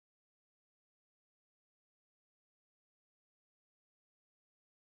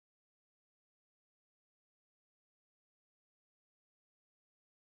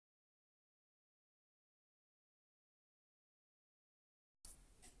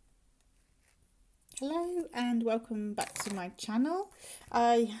Hello and welcome back to my channel.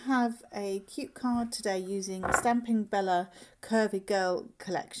 I have a cute card today using Stampin' Bella Curvy Girl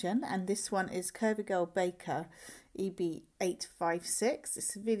collection, and this one is Curvy Girl Baker EB856.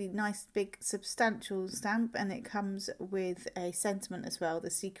 It's a really nice big substantial stamp, and it comes with a sentiment as well. The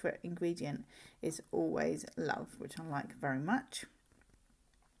secret ingredient is always love, which I like very much.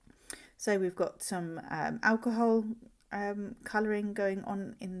 So we've got some alcohol colouring going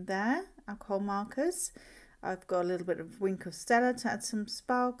on in there, alcohol markers. I've got a little bit of wink of Stella to add some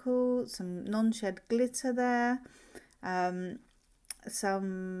sparkle, some non-shed glitter there,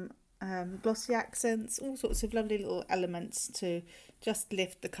 some glossy accents, all sorts of lovely little elements to just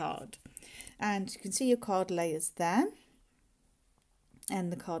lift the card. And you can see your card layers there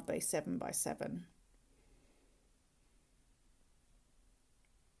and the card base 7x7.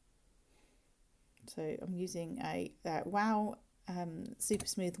 So I'm using a Wow super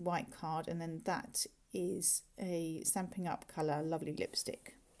smooth white card, and then that is a Stampin' Up colour lovely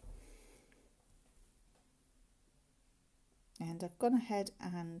lipstick. And I've gone ahead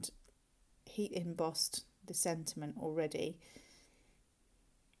and heat embossed the sentiment already.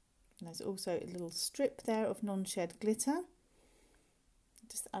 And there's also a little strip there of non-shed glitter. It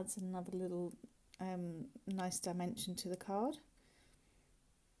just adds another little nice dimension to the card.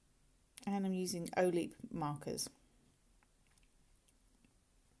 And I'm using Oleep markers.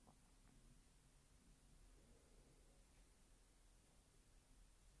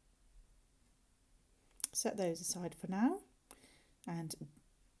 Set those aside for now and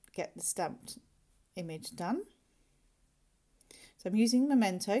get the stamped image done. So I'm using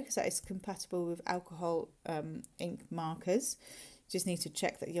Memento because that is compatible with alcohol ink markers. You just need to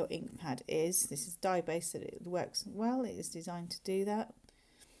check that your ink pad is. This is dye based, so it works well. It is designed to do that.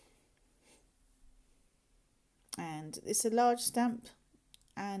 And it's a large stamp,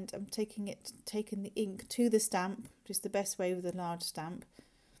 and I'm taking the ink to the stamp, just the best way with a large stamp.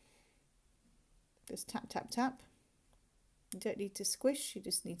 Just tap, tap, tap. You don't need to squish, you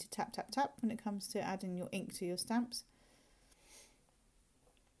just need to tap, tap, tap when it comes to adding your ink to your stamps.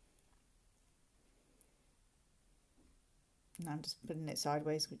 Now I'm just putting it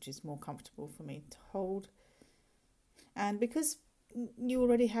sideways, which is more comfortable for me to hold. And because you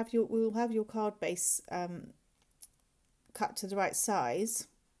already have we'll have your card base cut to the right size,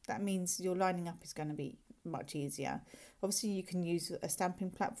 that means your lining up is going to be much easier. Obviously you can use a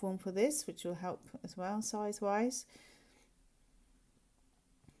stamping platform for this, which will help as well size wise.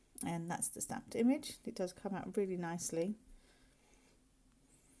 And that's the stamped image. It does come out really nicely.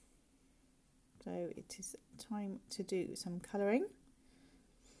 So it is time to do some colouring.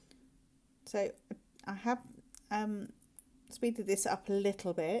 So I have speeded this up a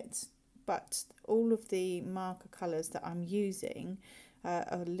little bit, but all of the marker colours that I'm using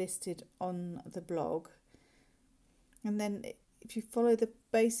are listed on the blog. And then if you follow the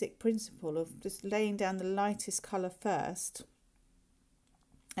basic principle of just laying down the lightest colour first,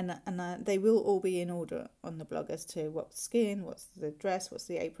 and they will all be in order on the blog as to what's the skin, what's the dress, what's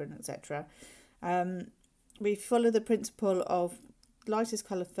the apron, etc. We follow the principle of lightest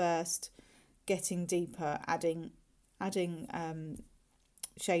colour first, getting deeper, adding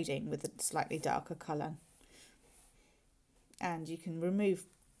shading with a slightly darker colour, and you can remove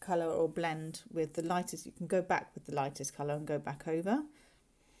colour or blend with the lightest. You can go back with the lightest colour and go back over,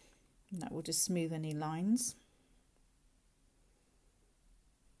 and that will just smooth any lines.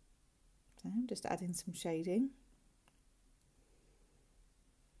 So I'm just adding some shading.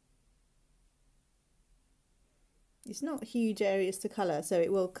 It's not huge areas to colour, so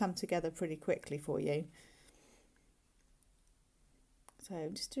it will come together pretty quickly for you. So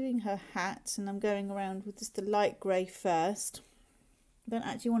I'm just doing her hat, and I'm going around with just the light grey first. I don't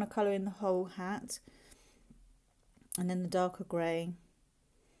actually want to colour in the whole hat, and then the darker grey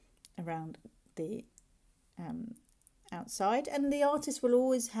around the outside. And the artist will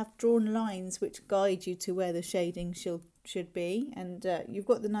always have drawn lines which guide you to where the shading should be. And you've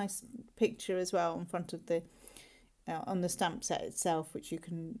got the nice picture as well in front of the on the stamp set itself, which you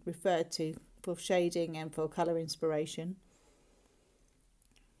can refer to for shading and for colour inspiration.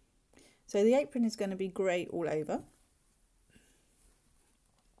 So the apron is going to be grey all over.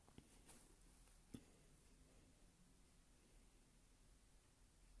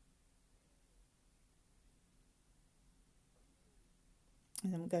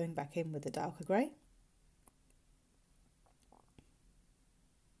 And then we're going back in with the darker grey.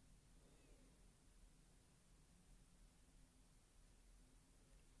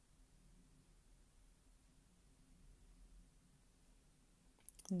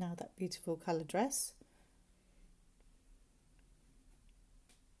 Now that beautiful colour dress.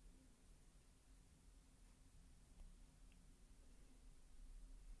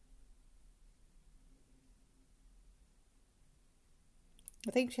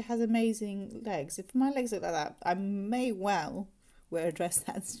 I think she has amazing legs. If my legs look like that, I may well wear a dress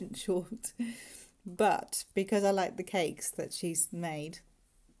that's short. But because I like the cakes that she's made,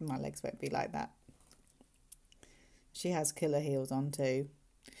 my legs won't be like that. She has killer heels on too.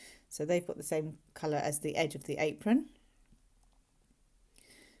 So they've got the same colour as the edge of the apron.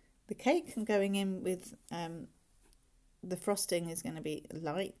 The cake going in with the frosting is going to be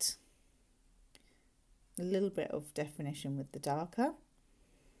light. A little bit of definition with the darker.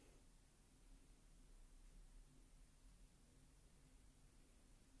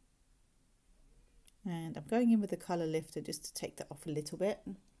 And I'm going in with the colour lifter just to take that off a little bit.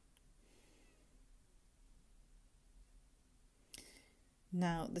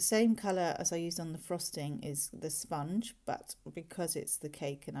 Now the same colour as I used on the frosting is the sponge, but because it's the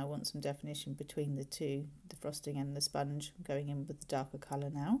cake and I want some definition between the two, the frosting and the sponge, I'm going in with the darker colour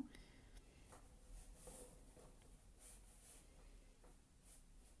now.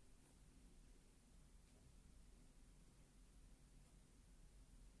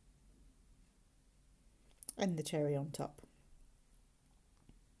 And the cherry on top.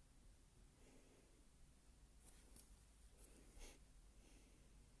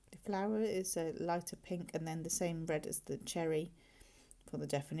 The flower is a lighter pink and then the same red as the cherry for the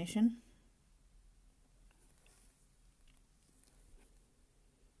definition.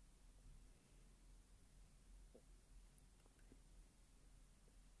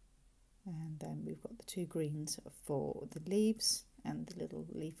 And then we've got the two greens for the leaves and the little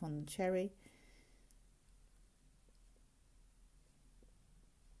leaf on the cherry.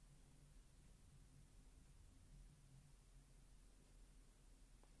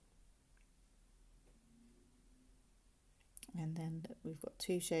 And then we've got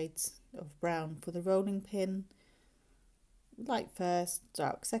two shades of brown for the rolling pin, light first,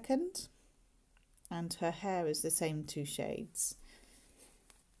 dark second, and her hair is the same two shades.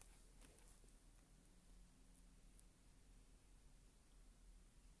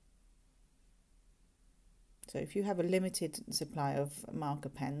 So if you have a limited supply of marker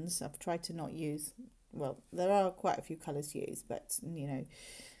pens, I've tried to not use, well, there are quite a few colours used, but you know,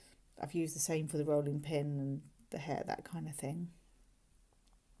 I've used the same for the rolling pin and the hair, that kind of thing.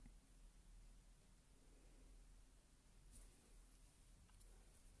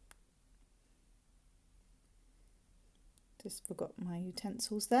 Just forgot my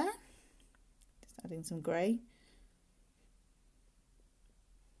utensils there. Just adding some grey.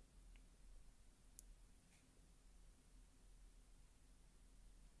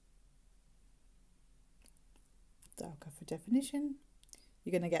 Darker for definition.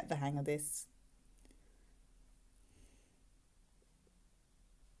 You're going to get the hang of this.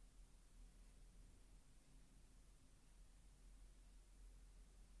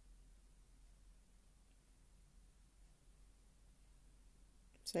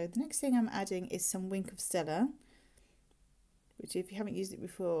 So the next thing I'm adding is some Wink of Stella, which if you haven't used it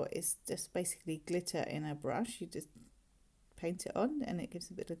before is just basically glitter in a brush. You just paint it on and it gives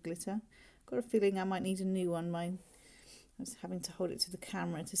a bit of glitter. Got a feeling I might need a new one. I was having to hold it to the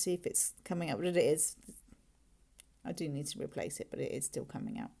camera to see if it's coming out, but it is. I do need to replace it, but it is still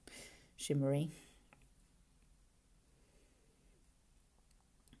coming out shimmery.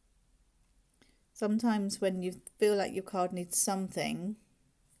 Sometimes when you feel like your card needs something,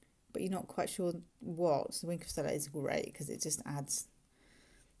 but you're not quite sure what, the Wink of Stella is great because it just adds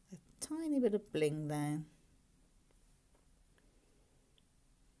a tiny bit of bling there.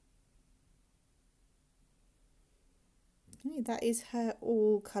 Okay, that is her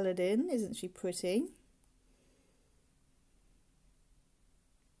all coloured in, isn't she pretty?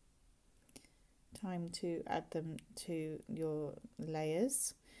 Time to add them to your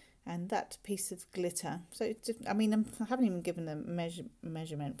layers. And that piece of glitter, so just, I mean, I haven't even given a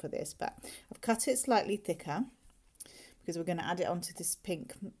measurement for this, but I've cut it slightly thicker because we're going to add it onto this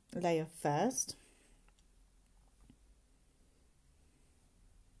pink layer first.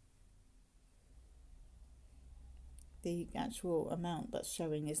 The actual amount that's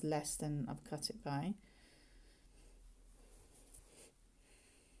showing is less than I've cut it by.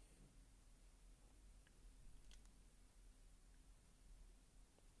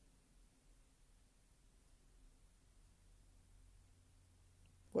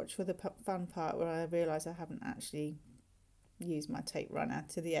 Watch for the fun part where I realise I haven't actually used my tape runner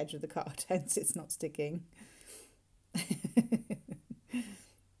to the edge of the card, hence it's not sticking.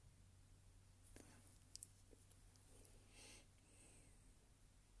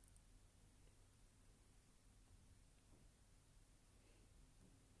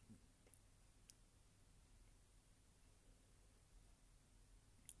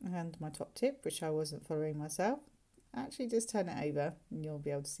 And my top tip, which I wasn't following myself, Actually, just turn it over and you'll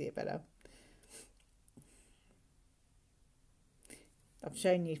be able to see it better. I've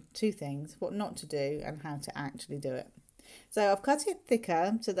shown you two things, what not to do and how to actually do it. So I've cut it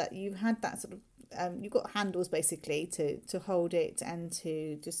thicker so that you've had that sort of, you've got handles basically to hold it and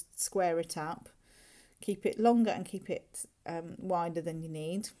to just square it up. Keep it longer and keep it wider than you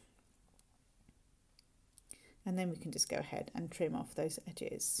need. And then we can just go ahead and trim off those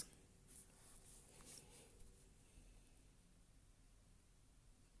edges.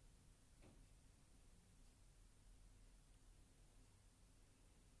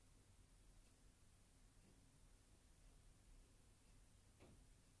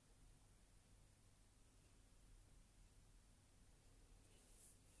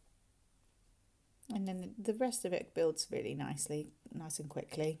 And then the rest of it builds really nicely, nice and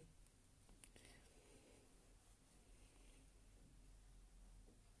quickly.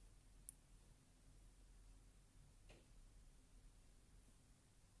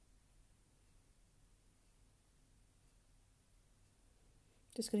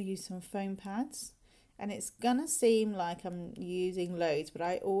 Just going to use some foam pads, and it's gonna seem like I'm using loads, but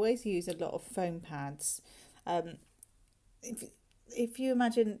I always use a lot of foam pads. If you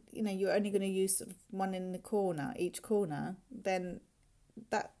imagine, you know, you're only going to use sort of one in the corner, each corner, then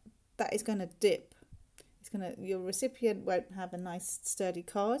that is going to dip. It's going to, your recipient won't have a nice sturdy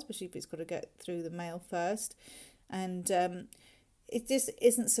card, especially if it's got to get through the mail first, and it just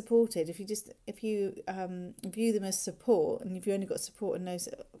isn't supported. If you view them as support, and if you only got support in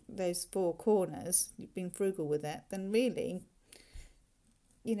those four corners, you've been frugal with it, then really,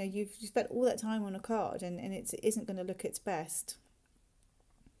 you know, you've spent all that time on a card, and it isn't going to look its best.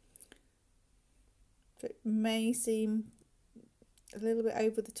 So it may seem a little bit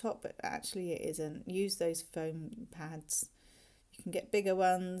over the top, but actually it isn't. Use those foam pads. You can get bigger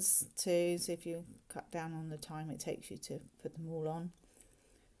ones too, so if you cut down on the time it takes you to put them all on.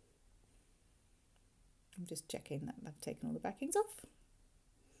 I'm just checking that I've taken all the backings off.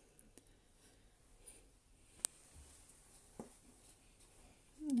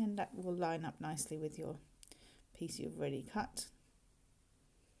 And then that will line up nicely with your piece you've already cut.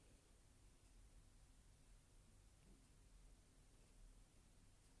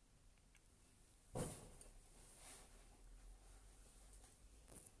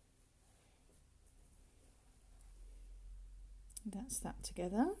 That's that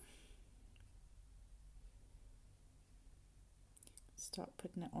together. Start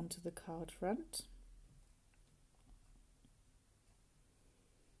putting it onto the card front.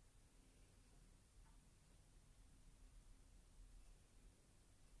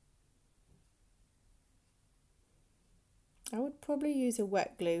 I would probably use a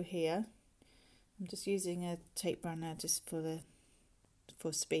wet glue here. I'm just using a tape runner just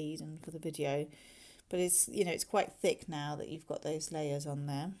for speed and for the video. But it's, you know, it's quite thick now that you've got those layers on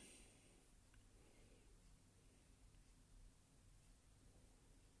there.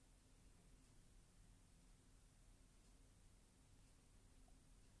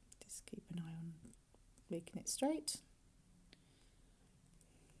 Just keep an eye on making it straight.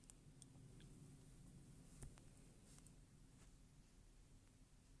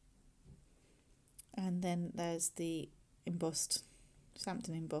 And then there's the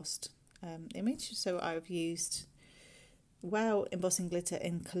Stampin embossed image. So I've used Wow embossing glitter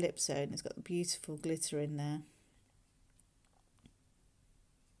in CALYPSO, and it's got the beautiful glitter in there.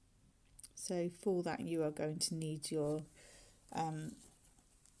 So for that you are going to need your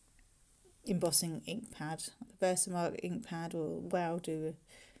embossing ink pad, the Versamark ink pad, or Wow do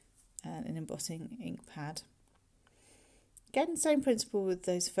an embossing ink pad. Again, same principle with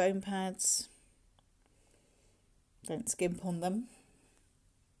those foam pads. Don't skimp on them.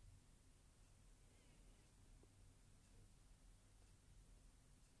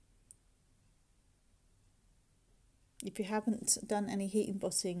 If you haven't done any heat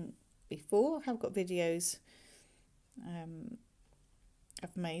embossing before, I have got videos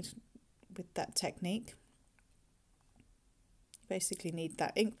I've made with that technique. You basically need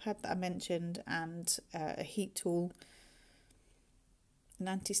that ink pad that I mentioned, and a heat tool, an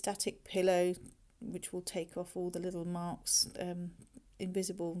anti-static pillow which will take off all the little marks,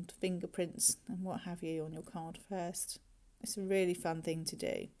 invisible fingerprints and what have you on your card first. It's a really fun thing to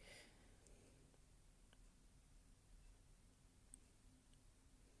do.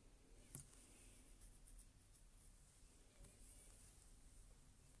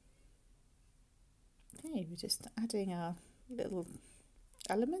 Okay, we're just adding our little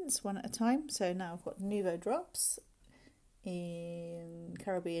elements one at a time. So now I've got Nuvo drops in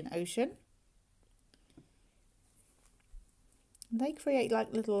Caribbean Ocean. They create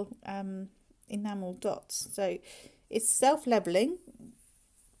like little enamel dots. So It's self-leveling,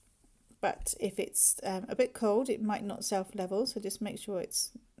 but if it's a bit cold it might not self-level, so just make sure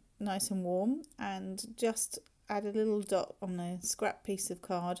it's nice and warm, and just add a little dot on a scrap piece of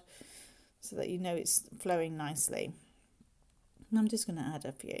card so that you know it's flowing nicely. And I'm just going to add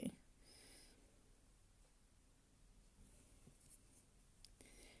a few.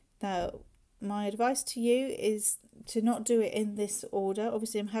 Now, my advice to you is to not do it in this order.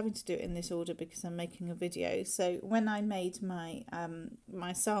 Obviously, I'm having to do it in this order because I'm making a video. So when I made my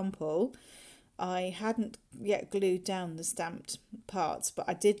my sample, I hadn't yet glued down the stamped parts, but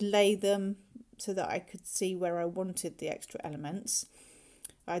I did lay them so that I could see where I wanted the extra elements.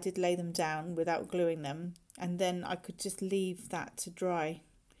 I did lay them down without gluing them, and then I could just leave that to dry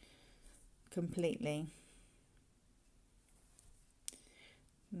completely.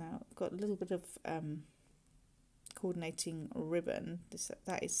 Now I've got a little bit of coordinating ribbon.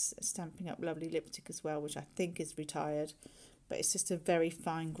 That is Stampin' Up! Lovely Lipstick as well, which I think is retired, but it's just a very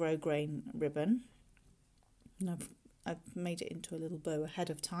fine grosgrain ribbon. And I've made it into a little bow ahead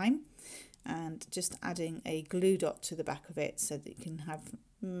of time, and just adding a glue dot to the back of it so that you can have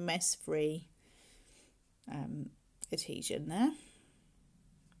mess-free adhesion there.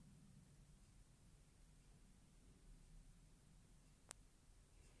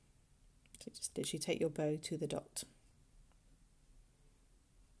 So just literally take your bow to the dot.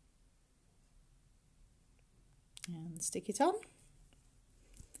 And stick it on.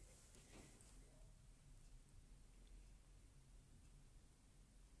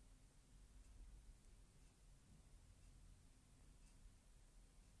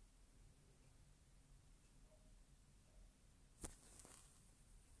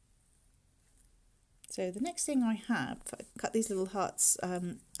 So the next thing I have, I cut these little hearts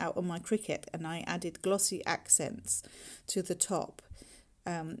out on my Cricut, and I added Glossy Accents to the top.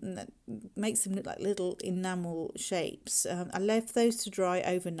 And that makes them look like little enamel shapes. I left those to dry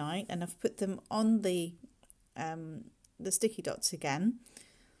overnight, and I've put them on the sticky dots again.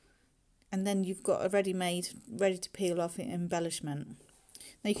 And then you've got a ready-made, ready to peel off embellishment.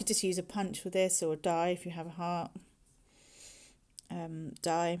 Now you could just use a punch for this, or a die if you have a heart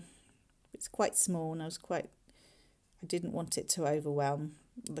die. It's quite small, and I didn't want it to overwhelm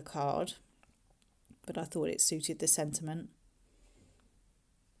the card, but I thought it suited the sentiment.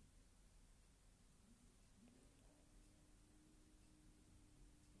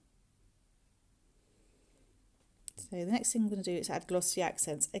 So the next thing I'm going to do is add glossy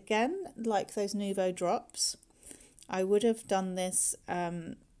accents. Again, like those Nuvo drops, I would have done this,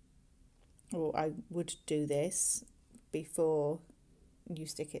 or I would do this before you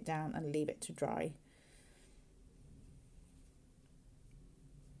stick it down and leave it to dry.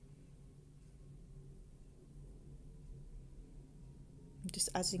 I'm just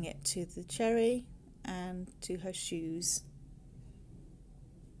adding it to the cherry and to her shoes.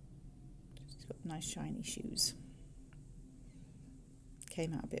 She's got nice shiny shoes.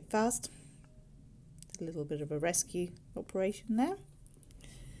 Came out a bit fast. A little bit of a rescue operation there.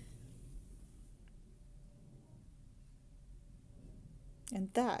 And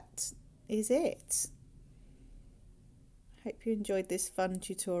that is it. Hope you enjoyed this fun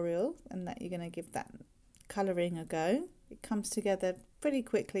tutorial and that you're going to give that colouring a go. It comes together pretty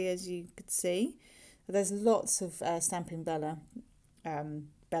quickly, as you could see. There's lots of Stampin'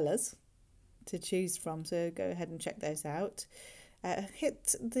 Bellas to choose from, so go ahead and check those out.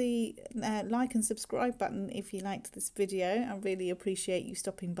 Hit the like and subscribe button if you liked this video. I really appreciate you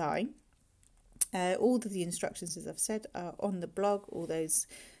stopping by. All of the instructions, as I've said, are on the blog. All those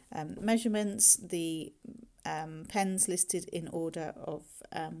measurements, the pens listed in order of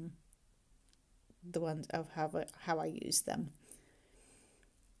the ones of how I use them.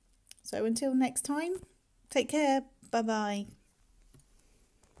 So until next time, take care. Bye bye.